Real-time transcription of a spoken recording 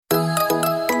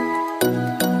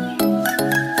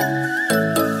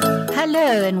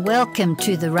Hello and welcome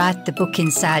to the Write the Book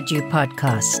Inside You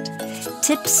podcast.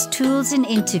 Tips, tools and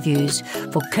interviews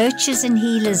for coaches and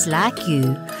healers like you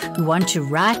who want to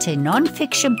write a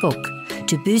non-fiction book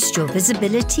to boost your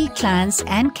visibility, clients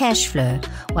and cash flow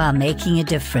while making a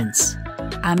difference.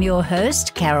 I'm your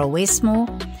host, Carol Westmore,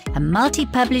 a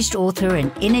multi-published author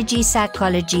and energy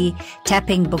psychology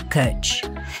tapping book coach.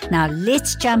 Now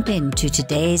let's jump into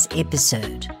today's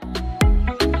episode.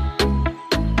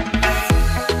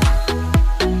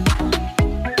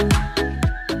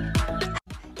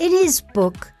 In his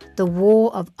book, The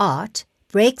War of Art,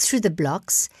 Break Through the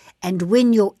Blocks and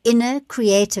Win Your Inner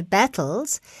Creative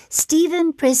Battles,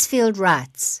 Steven Pressfield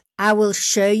writes, I will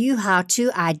show you how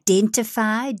to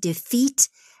identify, defeat,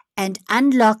 and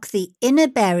unlock the inner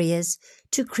barriers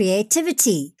to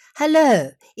creativity. Hello,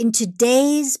 in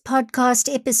today's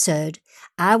podcast episode,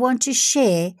 I want to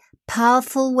share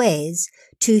powerful ways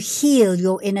to heal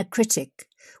your inner critic,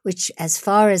 which, as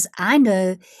far as I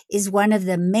know, is one of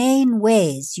the main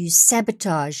ways you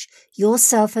sabotage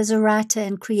yourself as a writer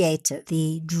and creative.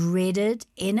 The dreaded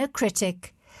inner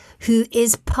critic who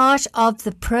is part of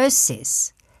the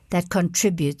process that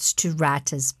contributes to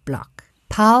writer's block.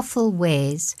 Powerful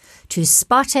ways to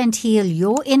spot and heal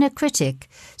your inner critic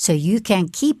so you can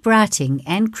keep writing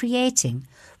and creating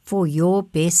for your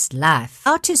best life.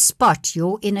 How to spot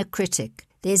your inner critic.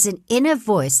 There's an inner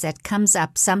voice that comes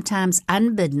up sometimes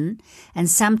unbidden and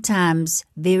sometimes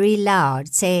very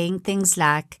loud, saying things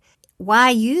like,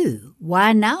 why you?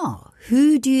 Why now?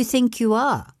 Who do you think you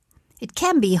are? It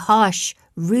can be harsh,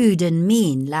 rude and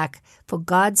mean, like, for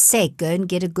God's sake, go and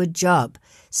get a good job.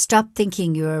 Stop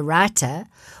thinking you're a writer.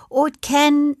 Or it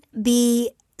can be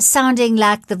sounding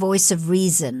like the voice of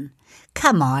reason.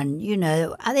 Come on,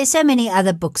 there's so many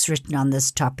other books written on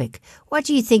this topic. What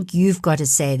do you think you've got to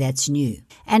say that's new?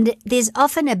 And there's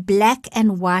often a black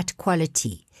and white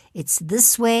quality. It's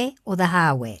this way or the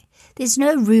highway. There's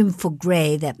no room for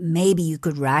grey that maybe you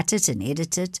could write it and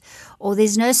edit it, or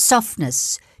there's no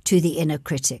softness to the inner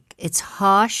critic. It's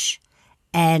harsh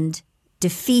and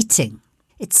defeating.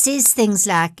 It says things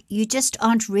like, you just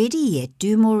aren't ready yet,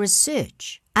 do more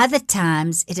research. Other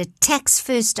times, it attacks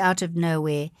first out of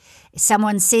nowhere.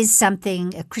 Someone says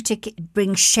something, a critic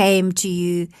brings shame to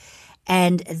you,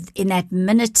 and in that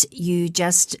minute, you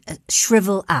just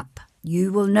shrivel up.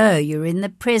 You will know you're in the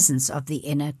presence of the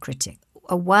inner critic.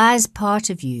 A wise part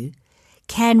of you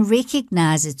can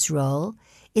recognize its role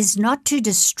is not to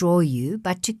destroy you,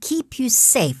 but to keep you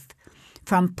safe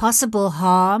from possible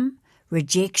harm,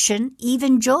 rejection,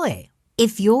 even joy.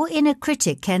 If your inner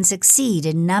critic can succeed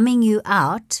in numbing you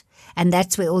out, and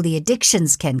that's where all the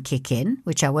addictions can kick in,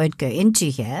 which I won't go into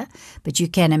here, but you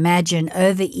can imagine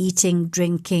overeating,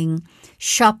 drinking,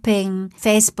 shopping,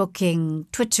 Facebooking,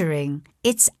 Twittering.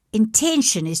 Its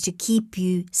intention is to keep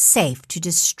you safe, to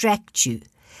distract you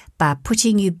by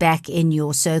putting you back in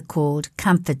your so-called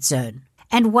comfort zone.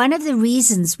 And one of the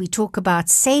reasons we talk about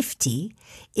safety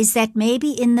is that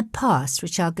maybe in the past,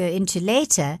 which I'll go into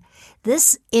later,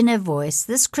 this inner voice,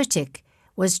 this critic,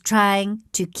 was trying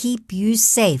to keep you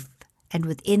safe and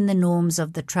within the norms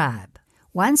of the tribe.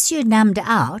 Once you're numbed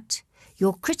out,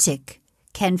 your critic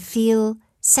can feel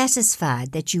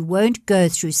satisfied that you won't go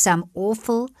through some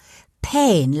awful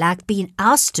pain like being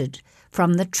ousted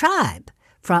from the tribe,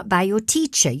 by your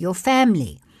teacher, your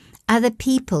family, other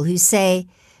people who say,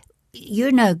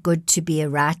 you're no good to be a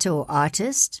writer or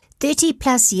artist. 30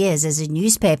 plus years as a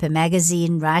newspaper,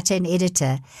 magazine, writer and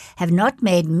editor have not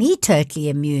made me totally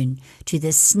immune to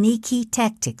the sneaky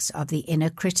tactics of the inner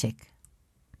critic.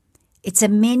 It's a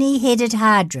many-headed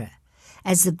hydra.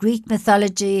 As the Greek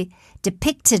mythology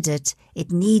depicted it,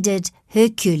 it needed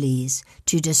Hercules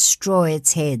to destroy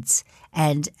its heads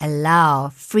and allow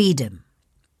freedom.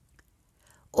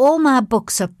 All my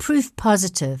books are proof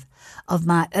positive of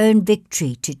my own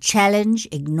victory to challenge,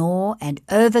 ignore, and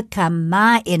overcome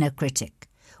my inner critic.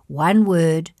 One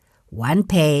word, one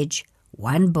page,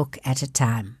 one book at a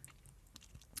time.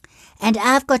 And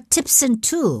I've got tips and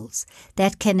tools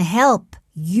that can help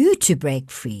you to break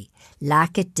free,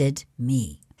 like it did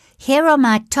me. Here are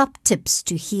my top tips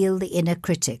to heal the inner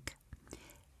critic.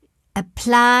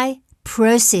 Apply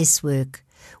process work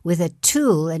with a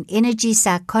tool, an energy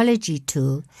psychology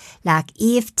tool like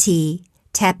EFT,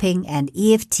 tapping and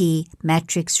EFT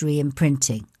matrix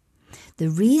reimprinting. The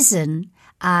reason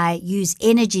I use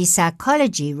energy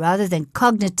psychology rather than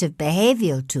cognitive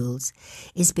behavioral tools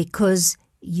is because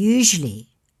usually,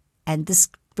 and this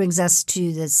brings us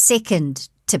to the second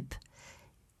tip,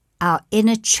 our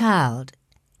inner child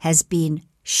has been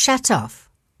shut off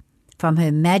from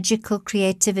her magical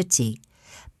creativity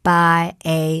by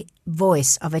a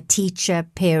voice of a teacher,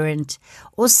 parent,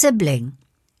 or sibling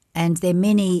And there are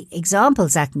many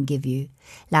examples I can give you,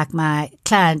 like my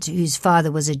client whose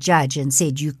father was a judge and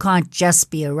said, you can't just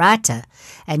be a writer.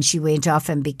 And she went off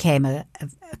and became a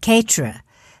caterer.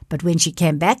 But when she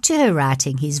came back to her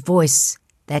writing, his voice,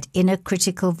 that inner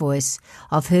critical voice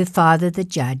of her father, the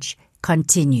judge,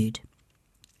 continued.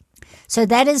 So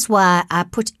that is why I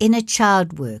put inner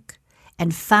child work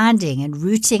and finding and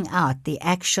rooting out the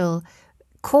actual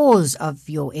cause of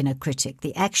your inner critic,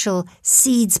 the actual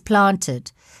seeds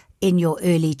planted in your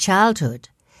early childhood.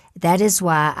 That is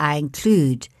why I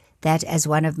include that as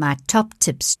one of my top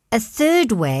tips. A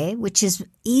third way, which is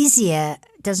easier,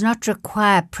 does not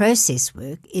require process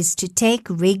work, is to take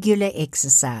regular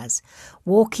exercise.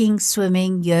 Walking,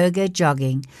 swimming, yoga,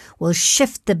 jogging will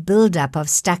shift the buildup of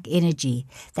stuck energy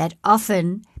that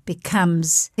often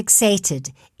becomes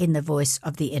fixated in the voice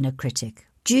of the inner critic.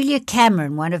 Julia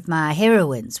Cameron, one of my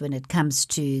heroines when it comes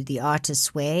to the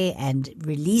artist's way and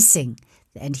releasing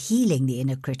and healing the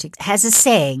inner critic, has a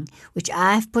saying which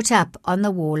I've put up on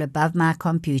the wall above my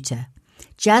computer.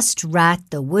 Just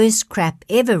write the worst crap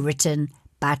ever written,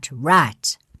 but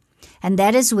write. And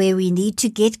that is where we need to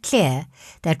get clear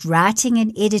that writing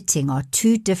and editing are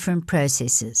two different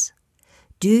processes.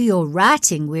 Do your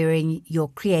writing wearing your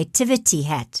creativity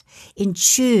hat, in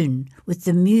tune with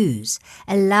the muse,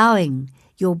 allowing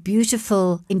your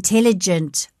beautiful,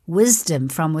 intelligent wisdom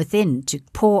from within to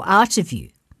pour out of you.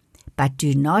 But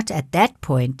do not at that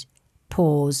point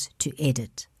pause to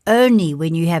edit. Only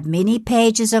when you have many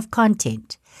pages of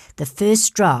content, the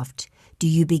first draft, do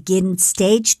you begin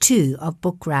stage 2 of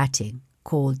book writing,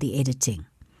 called the editing.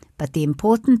 But the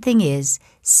important thing is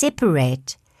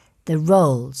separate the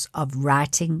roles of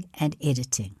writing and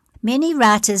editing. Many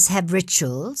writers have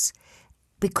rituals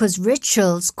because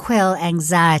rituals quell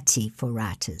anxiety for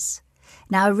writers.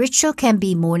 Now, a ritual can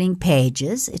be morning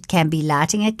pages. It can be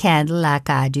lighting a candle like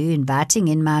I do, inviting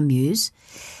in my muse.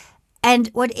 And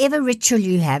whatever ritual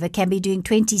you have, it can be doing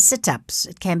 20 sit-ups.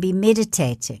 It can be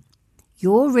meditating.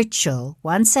 Your ritual,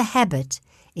 once a habit,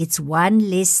 it's one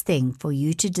less thing for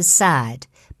you to decide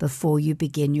before you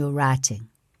begin your writing.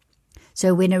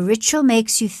 So when a ritual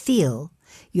makes you feel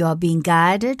you are being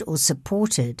guided or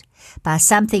supported by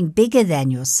something bigger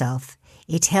than yourself,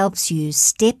 it helps you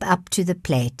step up to the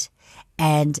plate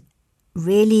and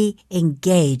really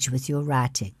engage with your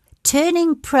writing.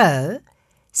 Turning pro,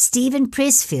 Steven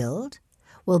Pressfield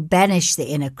will banish the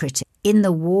inner critic. In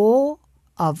The War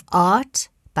of Art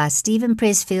by Steven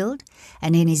Pressfield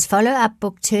and in his follow-up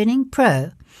book Turning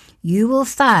Pro, you will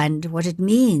find what it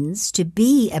means to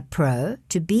be a pro,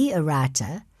 to be a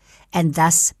writer, and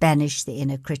thus banish the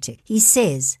inner critic. He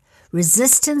says,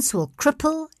 resistance will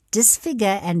cripple,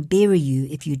 disfigure and bury you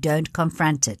if you don't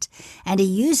confront it. And he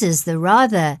uses the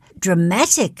rather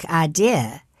dramatic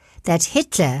idea that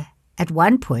Hitler at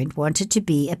one point wanted to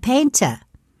be a painter.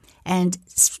 And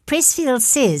Pressfield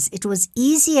says it was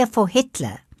easier for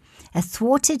Hitler, a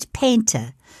thwarted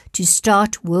painter, to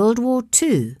start World War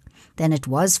II than it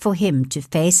was for him to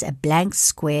face a blank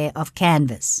square of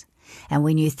canvas. And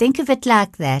when you think of it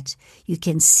like that, you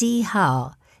can see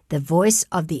how the voice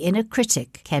of the inner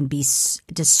critic can be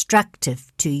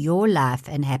destructive to your life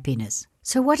and happiness.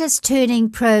 So what does turning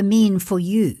pro mean for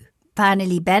you?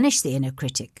 Finally banish the inner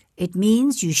critic. It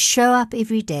means you show up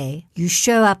every day, you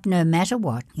show up no matter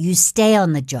what, you stay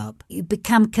on the job, you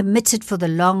become committed for the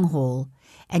long haul,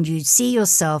 and you see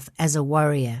yourself as a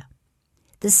warrior.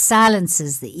 This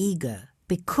silences the ego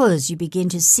because you begin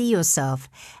to see yourself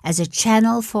as a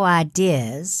channel for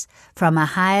ideas from a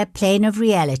higher plane of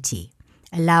reality,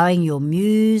 allowing your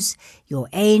muse, your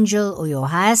angel, or your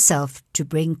higher self to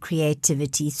bring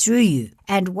creativity through you.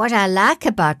 And what I like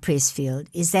about Pressfield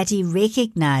is that he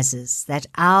recognizes that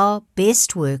our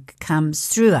best work comes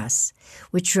through us,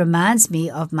 which reminds me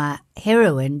of my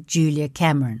heroine, Julia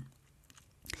Cameron.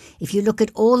 If you look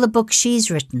at all the books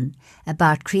she's written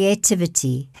about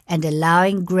creativity and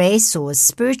allowing grace or a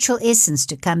spiritual essence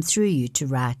to come through you to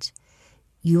write,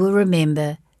 you will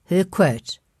remember her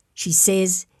quote. She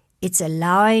says, it's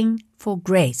allowing for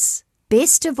grace.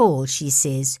 Best of all, she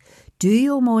says, do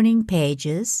your morning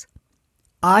pages,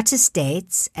 artist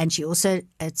dates, and she also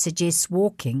suggests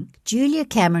walking. Julia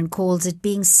Cameron calls it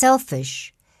being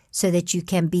selfish so that you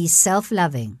can be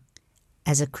self-loving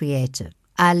as a creative.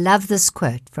 I love this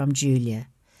quote from Julia.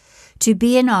 To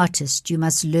be an artist, you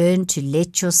must learn to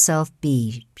let yourself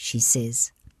be, she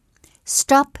says.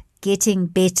 Stop getting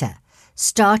better.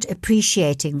 Start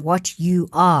appreciating what you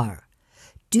are.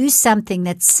 Do something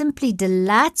that simply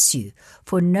delights you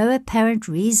for no apparent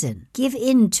reason. Give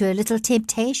in to a little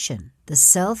temptation. The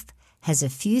self has a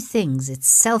few things it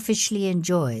selfishly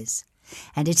enjoys,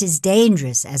 and it is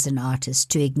dangerous as an artist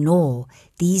to ignore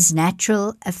these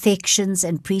natural affections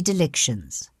and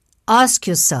predilections. Ask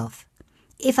yourself,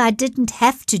 if I didn't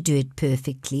have to do it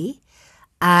perfectly,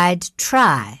 I'd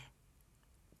try,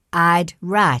 I'd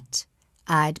write,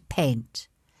 I'd paint,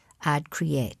 I'd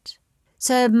create.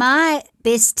 So my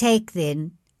best take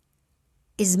then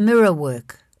is mirror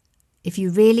work. If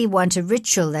you really want a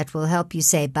ritual that will help you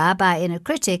say bye-bye inner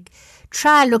critic,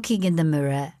 try looking in the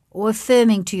mirror or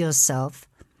affirming to yourself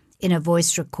in a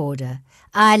voice recorder,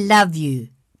 I love you,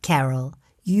 Carol.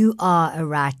 You are a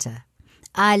writer.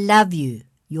 I love you,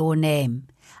 your name.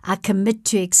 I commit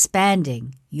to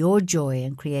expanding your joy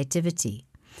and creativity.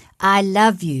 I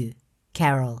love you,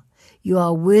 Carol. You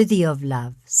are worthy of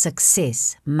love,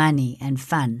 success, money, and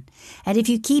fun. And if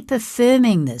you keep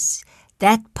affirming this,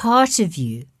 that part of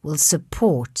you will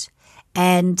support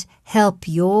and help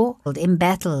your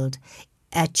embattled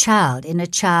inner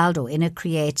child or inner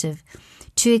creative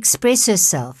to express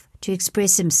herself, to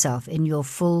express himself in your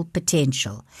full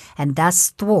potential, and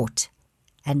thus thwart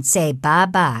and say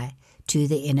bye-bye to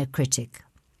the inner critic.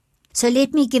 So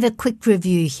let me give a quick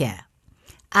review here.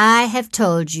 I have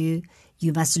told you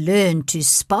you must learn to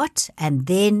spot and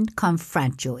then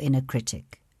confront your inner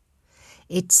critic.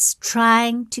 It's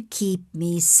trying to keep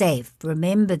me safe.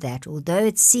 Remember that, although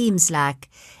it seems like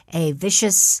a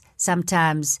vicious,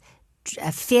 sometimes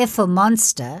a fearful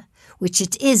monster, which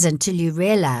it is until you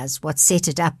realize what set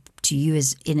it up to you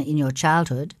as in your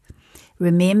childhood,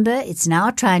 remember it's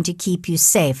now trying to keep you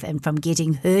safe and from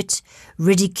getting hurt,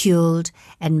 ridiculed,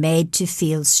 and made to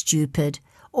feel stupid,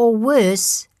 or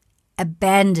worse,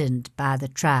 abandoned by the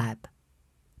tribe.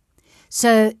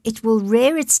 So it will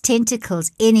rear its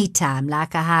tentacles anytime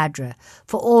like a hydra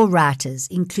for all writers,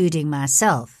 including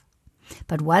myself.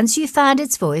 But once you find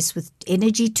its voice with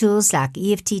energy tools like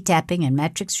EFT tapping and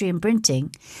matrix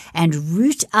reimprinting and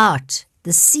root out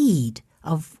the seed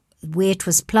of where it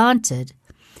was planted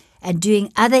and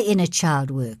doing other inner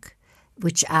child work,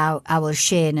 which I will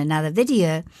share in another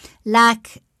video,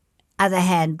 like other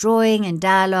hand drawing and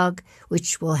dialogue,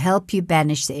 which will help you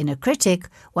banish the inner critic.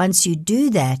 Once you do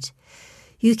that,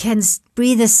 you can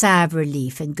breathe a sigh of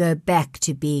relief and go back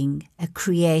to being a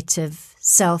creative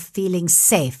self, feeling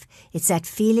safe. It's that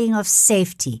feeling of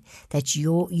safety that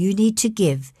you need to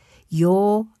give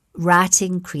your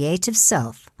writing creative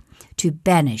self to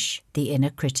banish the inner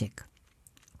critic.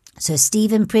 So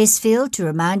Steven Pressfield, to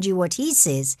remind you what he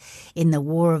says in The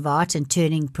War of Art and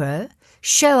Turning Pro,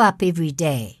 show up every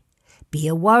day. Be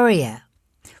a warrior.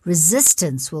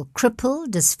 Resistance will cripple,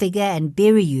 disfigure, and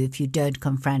bury you if you don't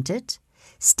confront it.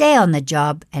 Stay on the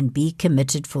job and be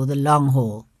committed for the long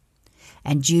haul.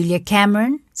 And Julia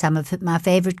Cameron, some of my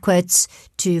favorite quotes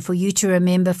for you to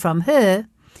remember from her,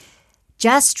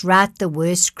 just write the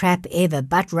worst crap ever,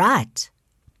 but write.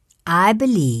 I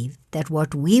believe that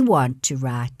what we want to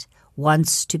write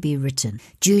wants to be written.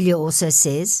 Julia also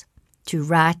says to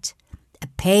write a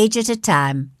page at a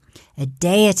time, a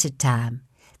day at a time.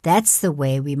 That's the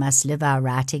way we must live our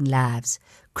writing lives.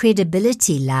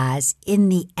 Credibility lies in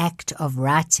the act of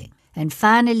writing. And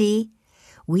finally,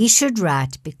 we should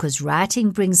write because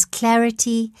writing brings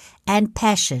clarity and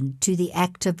passion to the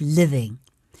act of living.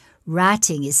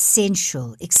 Writing is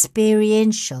sensual,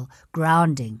 experiential,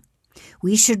 grounding.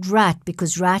 We should write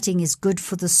because writing is good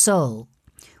for the soul.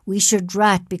 We should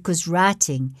write because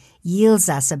writing yields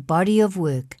us a body of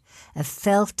work, a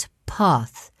felt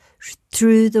path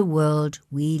through the world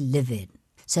we live in.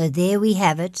 So there we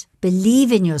have it.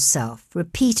 Believe in yourself.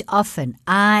 Repeat often,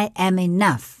 I am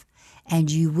enough. And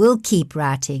you will keep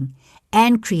writing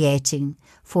and creating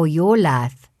for your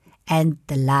life and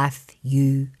the life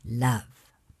you love.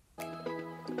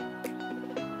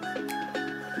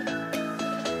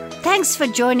 Thanks for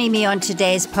joining me on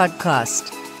today's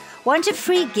podcast. Want a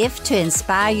free gift to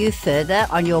inspire you further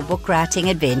on your book writing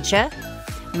adventure?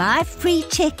 My free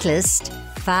checklist,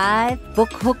 5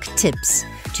 book hook tips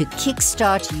to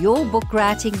kickstart your book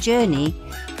writing journey,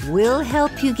 will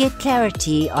help you get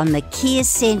clarity on the key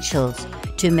essentials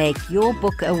to make your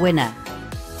book a winner.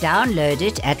 Download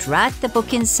it at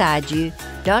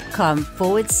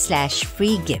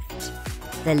writethebookinsideyou.com/free gift.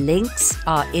 The links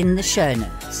are in the show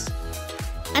notes.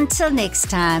 Until next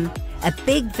time, a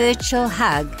big virtual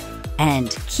hug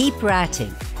and keep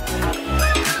writing.